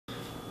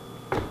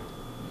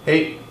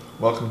Hey,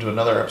 welcome to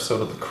another episode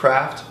of The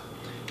Craft.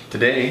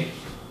 Today,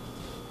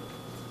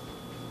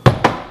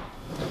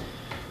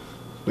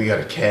 we got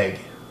a keg.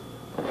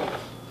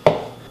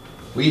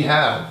 We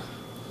have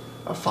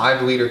a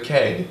 5-liter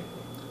keg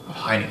of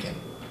Heinekin.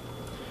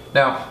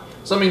 Now,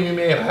 some of you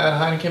may have had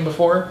Heinekin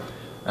before,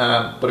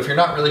 but if you're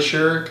not really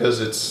sure, because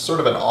it's sort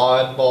of an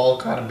oddball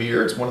kind of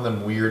beer, it's one of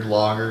them weird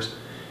lagers,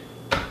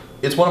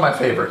 it's one of my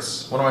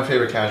favorites, one of my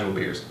favorite casual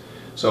beers.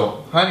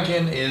 So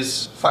Heinekin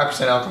is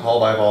 5% alcohol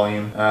by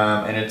volume,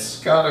 and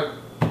it's got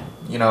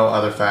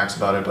other facts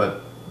about it,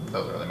 but it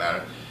doesn't really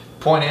matter.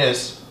 Point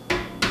is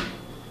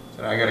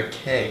that I got a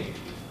keg,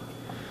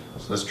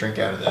 so let's drink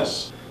out of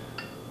this.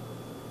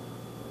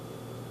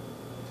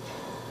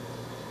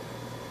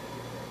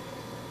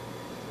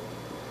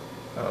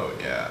 Oh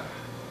yeah.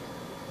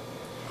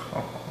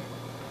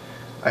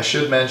 I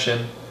should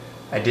mention,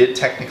 I did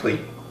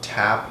technically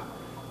tap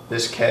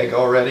this keg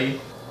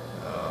already.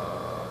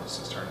 This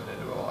is turning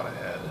into a lot of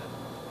head.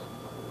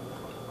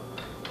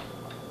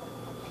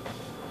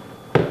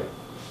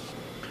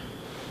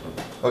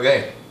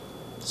 Okay,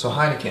 so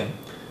Heinekin.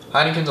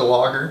 Heineken's a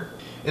lager.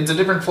 It's a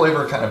different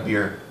flavor kind of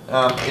beer.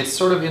 It's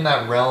sort of in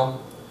that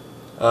realm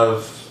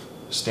of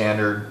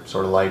standard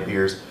sort of light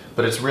beers,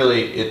 but it's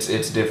really,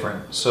 it's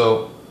different.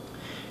 So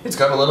it's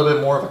got a little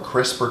bit more of a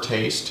crisper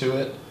taste to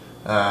it.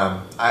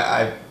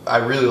 I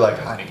really like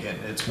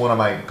Heinekin. It's one of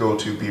my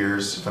go-to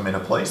beers if I'm in a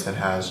place that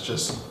has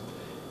just,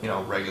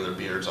 regular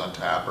beers on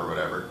tap or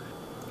whatever.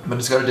 But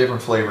it's got a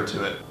different flavor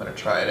to it. I'm gonna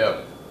try it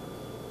out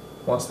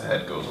once the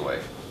head goes away.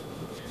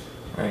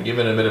 All right, give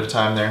it a bit of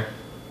time there.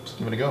 Just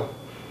give it a go.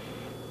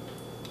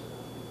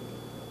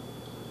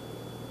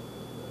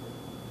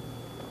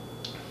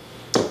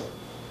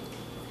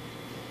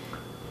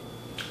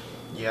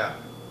 Yeah.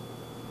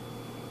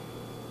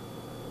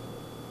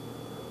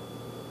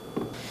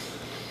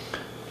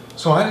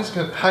 So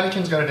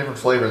Heineken's got a different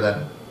flavor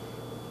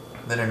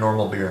than a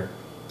normal beer.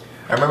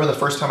 I remember the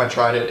first time I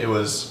tried it, it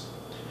was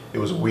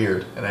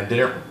weird, and I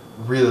didn't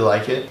really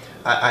like it.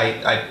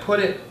 I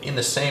put it in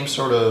the same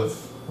sort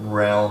of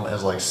realm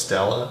as like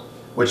Stella,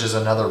 which is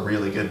another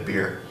really good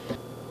beer.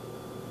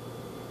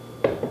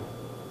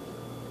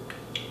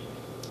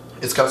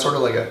 It's got sort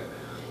of like a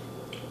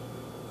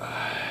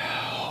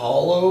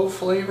hollow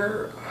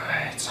flavor.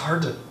 It's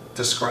hard to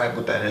describe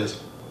what that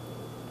is.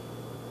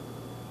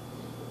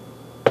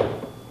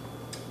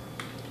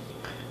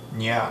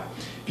 Yeah,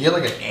 if you had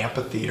like an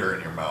amphitheater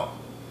in your mouth,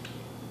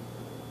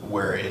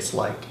 where it's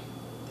like,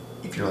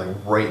 if you're like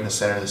right in the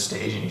center of the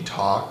stage and you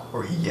talk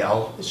or you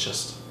yell, it's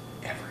just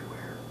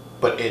everywhere.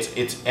 But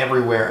it's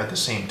everywhere at the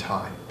same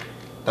time.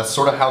 That's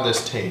sort of how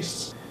this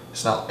tastes.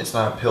 It's not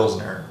a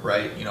Pilsner,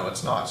 right?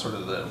 It's not sort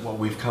of what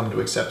we've come to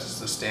accept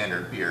as the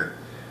standard beer.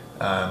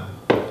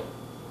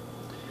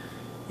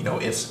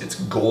 It's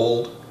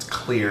gold, it's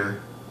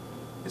clear,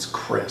 it's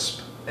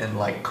crisp, and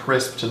like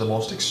crisp to the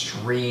most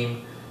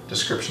extreme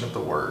description of the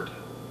word.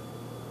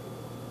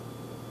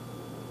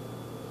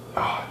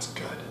 Oh, it's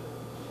good.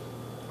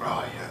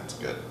 Oh yeah, it's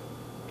good.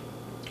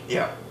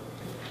 Yeah.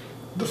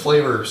 The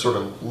flavor sort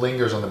of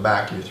lingers on the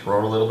back of your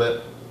throat a little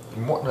bit.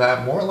 More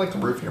like the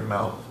roof of your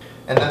mouth.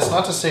 And that's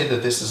not to say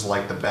that this is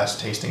like the best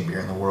tasting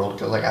beer in the world,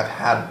 because like I've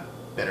had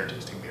better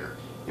tasting beer.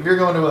 If you're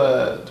going to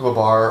a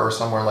bar or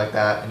somewhere like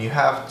that and you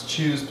have to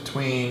choose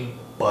between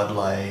Bud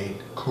Light,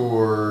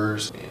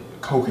 Coors,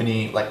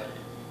 Kokanee, like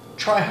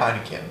try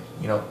Heinekin,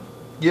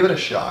 give it a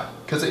shot,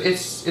 because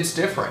it's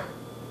different,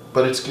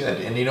 but it's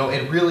good. And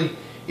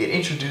it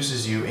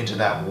introduces you into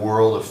that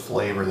world of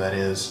flavor that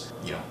is,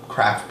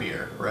 craft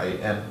beer, right?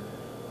 And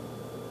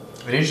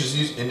it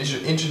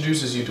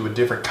introduces you to a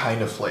different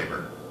kind of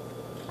flavor,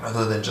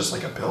 other than just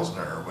like a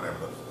Pilsner or whatever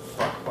the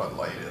fuck Bud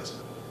Light is.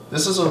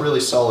 This is a really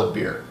solid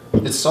beer.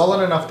 It's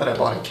solid enough that I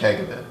bought a keg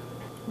of it.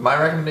 My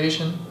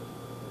recommendation,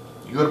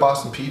 you go to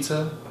Boston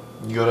Pizza,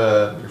 you go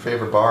to your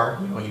favorite bar,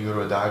 you go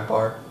to a dive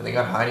bar, and they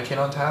got Heinekin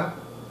on tap,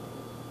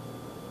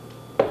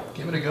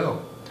 give it a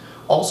go.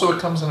 Also, it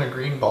comes in a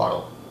green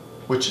bottle,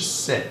 which is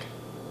sick.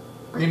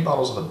 Green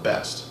bottles are the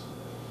best.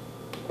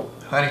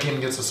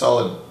 Heinekin gets a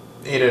solid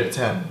 8 out of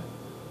 10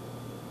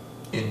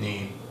 in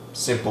the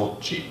simple,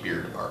 cheap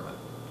beer department.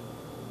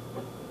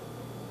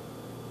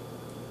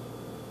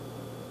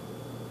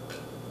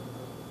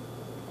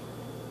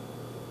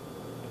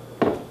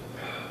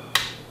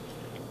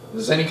 If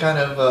there's any kind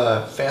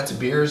of fancy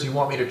beers you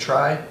want me to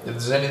try, if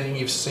there's anything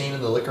you've seen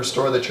in the liquor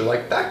store that you're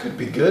like, that could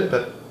be good,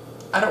 but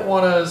I don't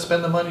want to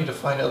spend the money to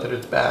find out that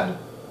it's bad,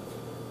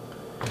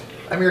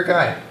 I'm your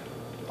guy.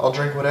 I'll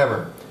drink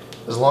whatever,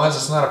 as long as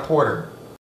it's not a porter.